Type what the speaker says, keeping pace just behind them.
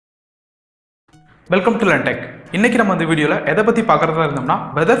Welcome to லண்டெக். இன்னைக்கு நம்ம இந்த வீடியோவில் எதை பற்றி பார்க்குறதா இருந்தோம்னா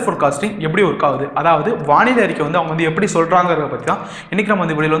வெதர் ஃபோர்காஸ்டிங் எப்படி ஒர்க் ஆகுது, அதாவது வானிலை அறிக்கை அவங்க எப்படி சொல்கிறாங்கிறத பற்றி தான் இன்றைக்கி நம்ம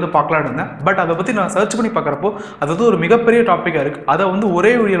இந்த வீடியோவில் பார்க்கலான்னு இருந்தேன். பட் அதை பற்றி நான் சர்ச் பண்ணி பார்க்குறப்போ அது ஒரு மிகப்பெரிய டாப்பிக்காக இருக்குது. அதை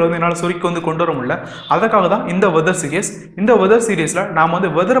ஒரே வீடியோவில் என்னால் சுருக்கி கொண்டு வர முடியல. அதுக்காக தான் இந்த வெதர் சீரியஸ். இந்த வெதர் சீரியஸில் நாம்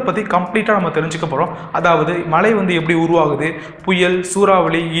வெதரை பற்றி கம்ப்ளீட்டாக நம்ம தெரிஞ்சுக்க போகிறோம். அதாவது மழை எப்படி உருவாகுது, புயல்,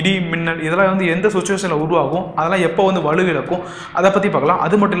 சூறாவளி, இடி, மின்னல் இதெல்லாம் எந்த சுச்சுவேஷனில் உருவாகும், அதெல்லாம் எப்போ வலுவிழக்கும் அதை பற்றி பார்க்கலாம்.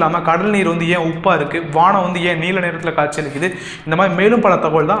 அது மட்டும் இல்லாமல் கடல் நீர் ஏன் உப்பாக இருக்குது, வானம் ஏன் நீல நேரத்தில் காட்சியளிக்குது, இந்த மாதிரி மேலும் பல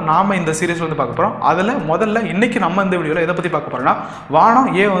தகவல் தான் நாம இந்த சீரீஸ்ல பார்க்க போறோம். அதில் முதல்ல இன்னைக்கு நம்ம இந்த வீடியோவில் எதை பற்றி பார்க்க போறோம்னா வானம்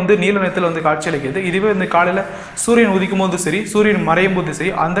ஏன் நீல நேரத்தில் காட்சியளிக்குது. இதுவே காலையில் சூரியன் உதிக்கும் போது சரி, சூரியன் மறையும் போது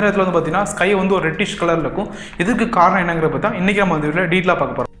சரி, அந்த நேரத்தில் பார்த்தீங்கன்னா ஸ்கை ஒரு ரெட்டிஷ் கலர்ல இருக்கும். இதுக்கு காரணம் என்னங்கிறத பற்றி தான் இன்னைக்கு நம்ம இந்த வீடியோவில் டீட்டெயிலாக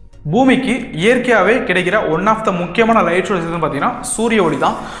பார்க்க போறோம். பூமிக்கு இயற்கையாகவே கிடைக்கிற ஒன் ஆஃப் த முக்கியமான லைட் சோர்ஸ் பார்த்தீங்கன்னா சூரிய ஒளி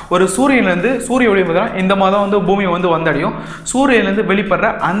தான். ஒரு சூரியன்லேருந்து சூரிய ஒளி பார்த்தீங்கன்னா இந்த மாதம் பூமி வந்தடையும். சூரியன்லேருந்து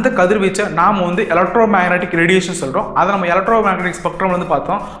வெளிப்படுற அந்த கதிர்வீச்சை நாம் எலக்ட்ரோ மேக்னெட்டிக் ரேடியேஷன் சொல்கிறோம். அதை நம்ம எலக்ட்ரோ மேக்னெட்டிக் ஸ்பெக்ட்ரம்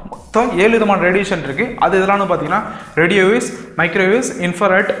பார்த்தோம். மொத்தம் 7 விதமான ரேடியேஷன் இருக்குது. அது இதெல்லாம் பார்த்தீங்கன்னா radio waves, microwaves,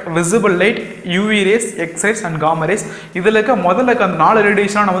 infrared, visible light, UV rays, X-rays and gamma race. இதில் முதல்ல அந்த 4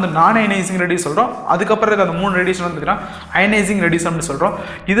 ரேடியேஷன் நம்ம நான் அயனைசிங் ரேடியேஷன் சொல்கிறோம். அதுக்கப்புறம் அந்த 3 ரேடியேஷன் பார்த்தீங்கன்னா அயனைசிங் ரேடியேஷன் சொல்கிறோம்.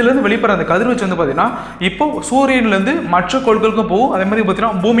 இதில் வெளிப்படுற அந்த கதிர்வீச்சு பார்த்தீங்கன்னா இப்போ சூரியன்லேருந்து மற்ற கோள்களுக்கும் போகும். அதே மாதிரி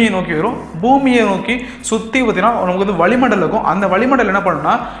பார்த்தீங்கன்னா பூமியை நோக்கி வரும். பூமியை நோக்கி சுற்றி பார்த்தீங்கன்னா நமக்கு வளிமண்டலம் இருக்கும். அந்த வளிமண்டலம் என்ன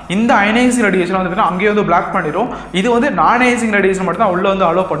பண்ணுன்னா இந்த அயனைசிங் ரேடியேஷன் பார்த்தீங்கன்னா அங்கேயே பிளாக் பண்ணிடும். இது நான் அயனைசிங் ரேடியேஷன் மட்டும் தான் உள்ள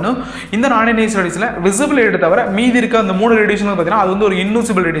அலோ பண்ணும். இந்த நான் அயனைசிங் ரேடியேஷனில் விசிபிள் லைட் தவிர மீதி இருக்க அந்த 3 ரேடியேஷன் பார்த்தீங்கன்னா அது ஒரு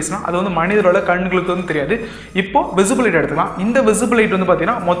இன்விசிபிள் ரேடியேஷன். அது மனிதரோட கண்களுக்கு தெரியாது. இப்போ விசிபிள் லைட் எடுத்துக்கலாம். இந்த விசிபிள் லைட்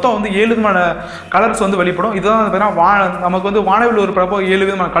பார்த்தீங்கன்னா மொத்தம் 7 விதமான கலர்ஸ் வெளிப்படும். இதுதான் நமக்கு வானவில் ஒரு பிரபோ 7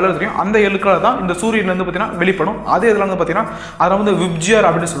 விதமான கலர் தெரியும். அந்த 7 கலர் தான் இந்த சூரியன்லேருந்து பார்த்தீங்கன்னா வெளிப்படும். அது எதில் பார்த்தீங்கன்னா அதை விப்ஜியர்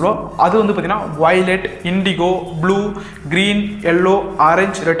அப்படின்னு சொல்லுவோம். அது பார்த்தீங்கன்னா violet, indigo, blue, green, yellow,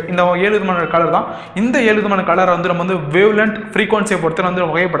 orange, red இந்த 7 விதமான கலர் தான். இந்த 7 விதமான கலரை நம்ம வேவ்லென்த் ஃப்ரீக்வன்சியை பொறுத்து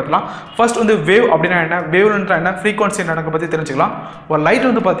வகைப்படுத்தலாம். ஃபர்ஸ்ட் வேவ் அப்படின்னா என்ன, வேவ்லென்த்னா என்ன, ஃப்ரீக்வன்சி என்ன பற்றி தெரிஞ்சுக்கலாம். ஒரு லைட்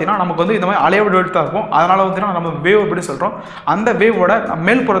பார்த்தீங்கன்னா நமக்கு இந்த மாதிரி அலைவடிவத்தில் தான் இருக்கும். அதனால பார்த்தீங்கன்னா நம்ம வேவ் அப்படி சொல்கிறோம். அந்த வேவோட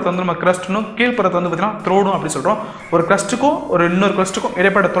மேல் புறத்தை நம்ம கிரஸ்ட்னும் கீழ் புறத்தை பார்த்தீங்கன்னா த்ரோடும் அப்படி சொல்கிறோம். ஒரு கிரஸ்ட்டுக்கும் இன்னொரு கிரஸ்ட்டுக்கும்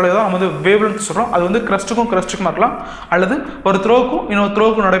இடைப்பட்ட தொலைவு தான் நம்ம வேவ்லென்த் சொல்கிறோம். அது கிரஸ்ட்டுக்கும் இருக்கலாம், அல்லது ஒரு த்ரோக்கும் இன்னொரு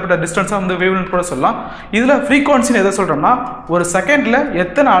த்ரோக்கும் நடைபெற்ற டிஸ்டன்ஸாக வேவ்லென்த் கூட சொல்லலாம். இதில் ஃப்ரீக்வன்சின்னு எதை சொல்கிறோம்னா ஒரு செகண்டில்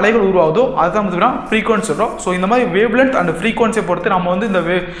எத்தனை அலைகள் உருவாகுதோ அதுதான் பார்த்தீங்கன்னா ஃப்ரீக்வன்சி சொல்கிறோம். ஸோ இந்த மாதிரி வேவ்லென்த் அண்ட் ஃப்ரீக்வன்சியை பொறுத்து நம்ம இந்த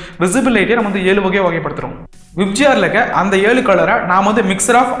விசிபிள் லைட்டை நம்ம 7 வகையாக வகைப்படுத்துகிறோம். விப்ஜிஆரில் இருக்க அந்த 7 கலரை நாம்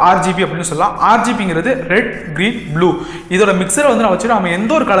மிக்சர் ஆஃப் ஆர்ஜிபி அப்படின்னு சொல்லலாம். ஆர்ஜிபிங்கிறது ரெட், கிரீன், ப்ளூ. இதோட மிக்சரை நான் வச்சு நம்ம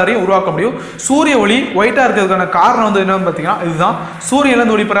எந்த ஒரு கலரையும் உருவாக்க முடியும். சூரிய ஒளி ஒயிட்டாக இருக்கிறதுக்கான காரணம் என்னன்னு பார்த்தீங்கன்னா இதுதான்.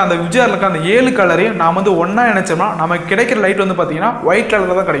 சூரியன்லேருந்து ஒளிப்படுற அந்த விப்ஜிஆரில் இருக்க அந்த 7 கலரையும் நாம் ஒன்றா நினைச்சோம்னா நமக்கு கிடைக்கிற லைட் பார்த்தீங்கன்னா ஒயிட்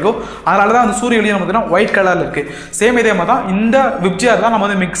கலரில் தான் கிடைக்கும். அதனால தான் அந்த சூரிய ஒளி பார்த்தீங்கன்னா ஒயிட் கலரில் இருக்குது. சேம் இதே மாதிரி தான் இந்த விப்ஜிஆர் தான்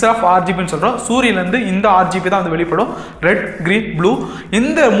நம்ம மிக்சர் ஆஃப் ஆர்ஜிபின்னு சொல்கிறோம். சூரியன்லேருந்து இந்த ஆர்ஜிபி தான் வெளிப்படும். ரெட், கிரீன், ப்ளூ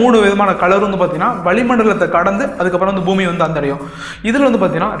இந்த 3 விதமான கலர் பார்த்தீங்கன்னா வளிமண்டலத்தை கடந்து அதுக்கப்புறம் பூமி அந்தடையும். இதில்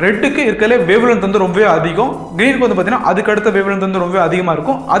பார்த்தீங்கன்னா ரெட்டுக்கு இருக்கிற வேவ்லென்த் ரொம்பவே அதிகம். கிரீனுக்கு பார்த்தீங்கன்னா அதுக்கு அடுத்த வேவ்லென்த் ரொம்பவே அதிகமாக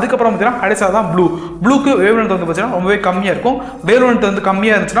இருக்கும். அதுக்கப்புறம் பார்த்தீங்கன்னா கடைசியாக தான் ப்ளூக்கு வேவ்லென்த் பார்த்தீங்கன்னா ரொம்பவே கம்மியாக இருக்கும். வேவ்லென்த்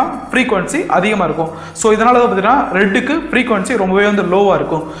கம்மியாக இருந்துச்சுன்னா ஃப்ரீக்வன்சி அதிகமாக இருக்கும். ஸோ இதனால பார்த்தீங்கன்னா ரெட்டுக்கு ஃப்ரீக்வன்சி ரொம்பவே லோவாக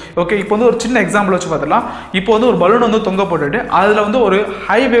இருக்கும். ஓகே, இப்போ ஒரு சின்ன எக்ஸாம்பிள் வச்சு பார்த்துக்கலாம். இப்போ ஒரு பலூன் தொங்க போட்டுட்டு அதில் ஒரு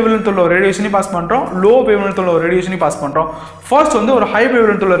ஹை வேவ்லென்த் உள்ள ஒரு ரேடியேஷனையும் பாஸ் பண்ணுறோம், லோ வேவ்லென்த் உள்ள ஒரு ரேடியேஷனையும் பாஸ் பண்ணுறோம். ஃபர்ஸ்ட் ஒரு ஹை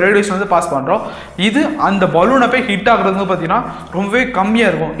வேவ்லென்த் உள்ள ரேடியேஷன் பாஸ் பண்ணுறோம். இது அந்த பலூனை போய் ஹிட் ஆகுறது பார்த்தீங்கன்னா ரொம்பவே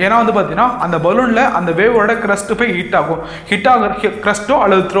கம்மியாக இருக்கும். ஏன்னா பார்த்தீங்கன்னா அந்த பலூனில் அந்த வேவோட கிரஸ்ட் போய் ஹிட் ஆகும். ஹிட் ஆகிற கிரஸ்ட்டோ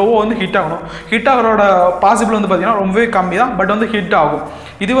அல்லது த்ரோவோ ஹிட் ஆகணும். ஹிட் ஆகிறோட பாசிபிள் பார்த்தீங்கன்னா ரொம்பவே கம்மி தான். பட் ஹிட் ஆகும்.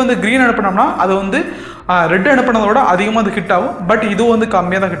 இது கிரீன் அனுப்பினோம்னா அது ரெட் அனுப்பினதோட அதிகமாக ஹிட் ஆகும். பட் இது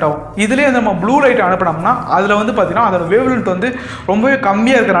கம்மியாக தான் ஹிட் ஆகும். இதுலேயே நம்ம ப்ளூ லைட் அனுப்பினோம்னா அதில் பார்த்தீங்கன்னா அதோட வேவ்லென்த் ரொம்பவே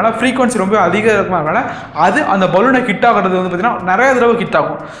கம்மியாக இருக்கிறனால ஃப்ரீக்வன்சி ரொம்ப அதிகம் இருக்கிறனால அது அந்த பலூனை ஹிட் ஆகிறது பார்த்தீங்கன்னா நிறைய தடவை ஹிட்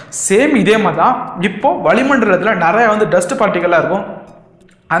ஆகும். சேம் இதே மாதிரி தான் இப்போ வளிமண்டலத்தில் நிறைய டஸ்ட் பார்ட்டிகளாக இருக்கும்.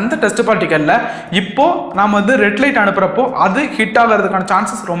 அந்த டஸ்ட் பார்ட்டிக்கலில் இப்போது நம்ம ரெட் லைட் அனுப்புகிறப்போ அது ஹிட் ஆகிறதுக்கான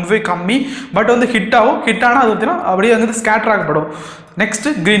சான்சஸ் ரொம்பவே கம்மி. பட் ஹிட் ஆகும். ஹிட் ஆனால் அது பார்த்தீங்கன்னா அப்படியே ஸ்கேட்டர் ஆகப்படும். நெக்ஸ்ட்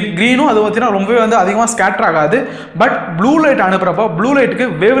கிரீனும் அது பார்த்தீங்கன்னா ரொம்பவே அதிகமாக ஸ்கேட்டர் ஆகாது. பட் ப்ளூ லைட் அனுப்புகிறப்போ ப்ளூ லைட்டுக்கு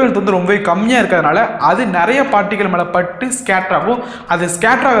வேவ்லென்த் ரொம்பவே கம்மியாக இருக்கிறதுனால அது நிறைய பார்ட்டிகல் மேலே பட்டு ஸ்கேட்டர் ஆகும். அது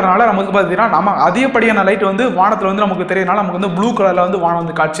ஸ்கேட்டர் ஆகிறதுனால நமக்கு பார்த்தீங்கன்னா நம்ம அதிகப்படியான லைட் வானத்தில் நமக்கு தெரியறதுனால நமக்கு ப்ளூ கலரில்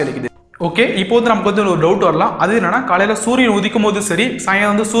வானம் காட்சி அளிக்குது. ஓகே, இப்போ நமக்கு ஒரு டவுட் வரலாம். அது என்னன்னா காலையில் சூரியன் உதிக்கும் போது சரி,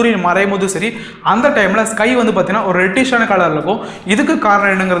 சாயங்காலம் சூரியன் மறையும் போது சரி, அந்த டைமில் ஸ்கை பார்த்தீங்கன்னா ஒரு ரெட்டிஷான கலரில் இருக்கும். இதுக்கு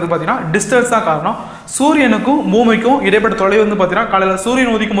காரணம் என்னங்கிறது பார்த்தீங்கன்னா டிஸ்டன்ஸ் தான் காரணம். சூரியனுக்கும் பூமிக்கும் இடைப்பட்ட தொலைவு வந்து பார்த்தீங்கன்னா காலையில்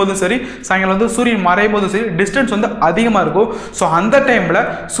சூரியன் உதிக்கும் போதும் சரி, சாயங்காலம் வந்து சூரியன் மறையும் போதும் சரி, டிஸ்டன்ஸ் வந்து அதிகமாக இருக்கும். ஸோ அந்த டைமில்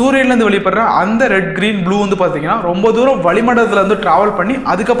சூரியன்லேருந்து வெளிப்படுற அந்த ரெட் கிரீன் ப்ளூ வந்து பார்த்தீங்கன்னா ரொம்ப தூரம் வளிமண்டலத்தில் வந்து ட்ராவல் பண்ணி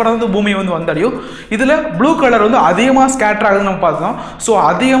அதுக்கப்புறம் வந்து பூமி வந்து வந்தடையும். இதில் ப்ளூ கலர் வந்து அதிகமாக ஸ்கேட்டர் ஆகுதுன்னு நம்ம பார்த்தோம். ஸோ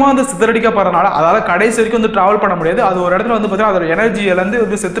அதிகமாக வந்து சிதறடிக்கப்படுறதுனால அதால் கடைசி வரைக்கும் வந்து ட்ராவல் பண்ண முடியாது. அது ஒரு இடத்துல வந்து பார்த்தீங்கன்னா அதோட எனர்ஜி இழந்து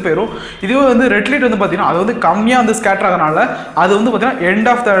வந்து செத்து போயிடும். இதுவே வந்து ரெட் லைட் வந்து பார்த்தீங்கன்னா அது வந்து கம்மியாக வந்து ஸ்கேட்டர் ஆகிறதுனால அது வந்து பார்த்தீங்கன்னா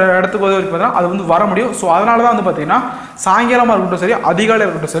எண்ட் ஆஃப் த இடத்துக்கு வரைக்கும் பார்த்தீங்கன்னா அது வந்து வர முடியும். ஸோ அதனால தான் வந்து பார்த்தீங்கன்னா சாயங்காலமாக இருக்கட்டும் சரி, அதிகாலையில்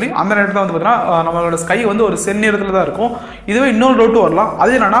இருக்கட்டும் சரி, அந்த நேரத்தில் வந்து பார்த்தீங்கன்னா நம்மளோட ஸ்கை வந்து ஒரு செந்நிறத்தில் தான் இருக்கும். இதுவே இன்னொரு டவுட் வரலாம்.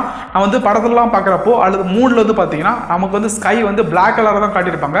 அது என்னன்னா, நம்ம வந்து படத்துலலாம் பார்க்குறப்போ அல்லது மூணில் வந்து பார்த்தீங்கன்னா நமக்கு வந்து ஸ்கை வந்து பிளாக் கலராக தான்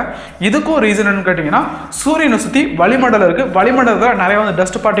காட்டியிருப்பாங்க. இதுக்கும் ரீசன் என்னன்னு கேட்டிங்கன்னா, சூரியனை சுற்றி வளிமண்டலம் இருக்குது. வளிமண்டலத்தில் நிறைய வந்து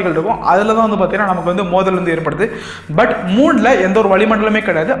டஸ்ட் பார்ட்டிகல் இருக்கும். அதில் தான் வந்து பார்த்தீங்கன்னா நமக்கு வந்து மோதல் வந்து ஏற்படுது. பட் மூணில் எந்த ஒரு வளிமண்டலமே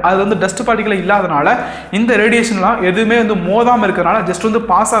கிடையாது. அது வந்து டஸ்ட் பார்ட்டிகல் இல்லாதனால இந்த ரேடியேஷன்லாம் எதுவுமே வந்து மோதாமல் இருக்கிறனால ஜஸ்ட் வந்து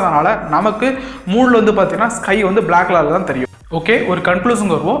பாஸ் ஆகிறதுனால நமக்கு மூணில் வந்து பார்த்தீங்கன்னா ஸ்கை வந்து பிளாக் கலரில் தான் தெரியும். ஓகே, ஒரு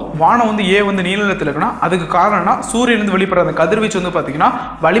கன்க்ளூஷன் வருவோம். வானம் வந்து ஏன் வந்து நீல நிறத்தில் இருக்குன்னா அதுக்கு காரணம்னா சூரியன் வெளிப்படுற அந்த கதிர்வீச்சு வந்து பார்த்தீங்கன்னா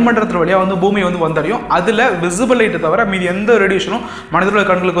வளிமண்டலத்தில் வழியாக வந்து பூமி வந்து வந்தடையும். அதில் விசிபிள் லைட்டை தவிர மீதி எந்த ரேடியேஷனும் மனிதர்களோட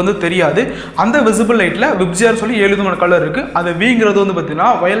கண்களுக்கு வந்து தெரியாது. அந்த விசிபிள் லைட்டில் விப்ஜிஆர் சொல்லி 7 விதமான கலர் இருக்குது. அது வீங்கிறது வந்து பார்த்தீங்கன்னா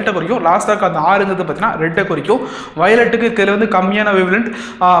வயலட்டை குறிக்கும். லாஸ்ட்டாக அந்த ஆறுங்கிறது பார்த்தீங்கன்னா ரெட்டை குறிக்கும். வயலட்டுக்கு இருக்கிற வந்து கம்மியான வேவ்லென்த்,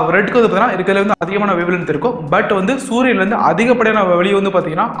 ரெட்டுக்கு வந்து பார்த்தீங்கன்னா இருக்கிற வந்து அதிகமான வேவ்லென்த் இருக்கும். பட் வந்து சூரியன்லேருந்து அதிகப்படியான வெளியே வந்து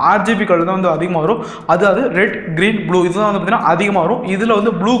பார்த்தீங்கன்னா RGB கலர் தான் வந்து அதிகமாக வரும். அது ரெட், கிரீன், ப்ளூ இதுதான் வந்து பார்த்தீங்கன்னா அதிகமாக வரும். இதில்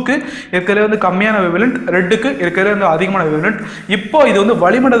வந்து ப்ளூக்கு இருக்கிற வந்து கம்மியான வேவ்லென்த், ரெட்டுக்கு இருக்கிற வந்து அதிகமான வேவ்லென்த். இப்போ இது வந்து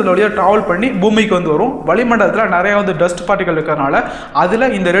வளிமண்டலத்தில் வழியாக ட்ராவல் பண்ணி பூமிக்கு வந்து வரும். வளிமண்டலத்தில் நிறைய வந்து டஸ்ட் பார்ட்டிகல் இருக்கிறதுனால அதில்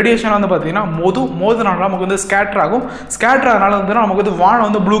இந்த ரேடியேஷன் வந்து பார்த்தீங்கன்னா மோதுனால நமக்கு வந்து ஸ்கேட்டர் ஆகும். ஸ்கேட்டர் ஆகிறதுனால வந்து நமக்கு வந்து வானம்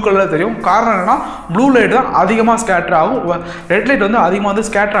வந்து ப்ளூ கலரில் தெரியும். காரணம் என்னன்னா, ப்ளூ லைட் தான் அதிகமாக ஸ்கேட்டர் ஆகும். ரெட் லைட் வந்து அதிகமாக வந்து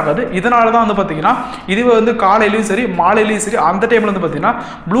ஸ்கேட்டர் ஆகாது. இதனால தான் வந்து பார்த்தீங்கன்னா இதுவே வந்து காலையிலையும் சரி மாலையிலையும் சரி அந்த டைமில் வந்து பார்த்தீங்கன்னா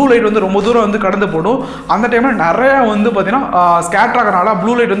ப்ளூ லைட் வந்து ரொம்ப தூரம் வந்து கடந்து போடும். அந்த டைமில் நிறைய வந்து பார்த்தீங்கன்னா ஸ்கேட்டர் ஆகிறனால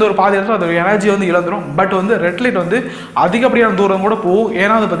ப்ளூ லைட் வந்து ஒரு பாதி இடத்துல அதோட எனர்ஜி வந்து இழந்துடும். பட் வந்து ரெட் லைட் வந்து அதிகப்படியான தூரம் கூட போகும்.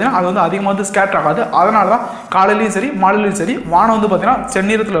 ஏன்னா வந்து பார்த்தீங்கன்னா அது வந்து அதிகமாக வந்து ஸ்கேட்டர் ஆகாது. அதனால தான் காலையிலையும் சரி மாலையிலையும் சரி வானம் வந்து பார்த்தீங்கன்னா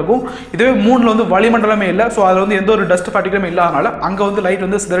செந்நிறத்தில் இருக்கும். இதுவே மூணில் வந்து வளிமண்டலமே இல்லை. ஸோ அதில் வந்து எந்த ஒரு டஸ்ட் பார்ட்டிகளுமே இல்லாதனால அங்கே வந்து லைட்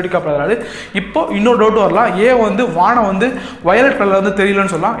வந்து சிதறடிக்கப்படுறாரு. இப்போ இன்னொரு டவுட் வரலாம், ஏன் வந்து வானம் வந்து வயலட் கலர் வந்து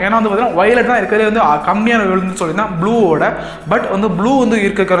தெரியலன்னு சொல்லலாம். ஏன்னா வந்து பார்த்தீங்கன்னா வயலட் தான் இருக்கிறது வந்து கம்மியான வேவ்லென்த் சொல்லியிருந்தேன் ப்ளூவோட. பட் வந்து ப்ளூ வந்து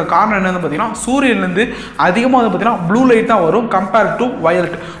இருக்கிற காரணம் என்னன்னு பார்த்தீங்கன்னா சூரியன்லேருந்து அதிகமாக வந்து பார்த்தீங்கன்னா ப்ளூ லைட் தான் வரும் கம்பேர் டு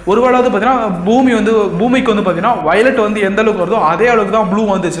வயலட். ஒருவேளை வந்து பார்த்தீங்கன்னா பூமிக்கு வந்து பார்த்தீங்கன்னா வயலட் வந்து எந்த அளவுக்கு வருதோ அதே அளவுக்கு தான் ப்ளூ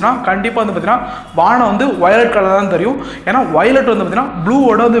வந்துச்சுன்னா கண்டிப்பாக வந்து பார்த்தீங்கன்னா வானம் வந்து வயலட் கலர் தான் தெரியும். ஏன்னா வயலட் வந்து பார்த்தீங்கன்னா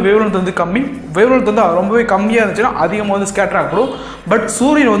ப்ளூவோட வந்து வேவ்லென்த் வந்து கம்மி. வேவ்லென்த் வந்து ரொம்பவே கம்மியாக இருந்துச்சுன்னா அதிகமாக வந்து ஸ்கேட்டர் ஆகப்படும். பட்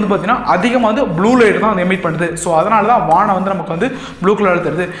சூரியன் வந்து பார்த்தீங்கன்னா அதிகமாக வந்து ப்ளூ லைட் தான் வந்து எமிட் பண்ணுது. ஸோ அதனால தான் வானம் வந்து நமக்கு வந்து ப்ளூ கலரில்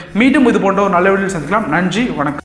தெரியுது. மீண்டும் இது போன்ற ஒரு நல்ல வீடியோ சந்திக்கலாம். நன்றி, வணக்கம்.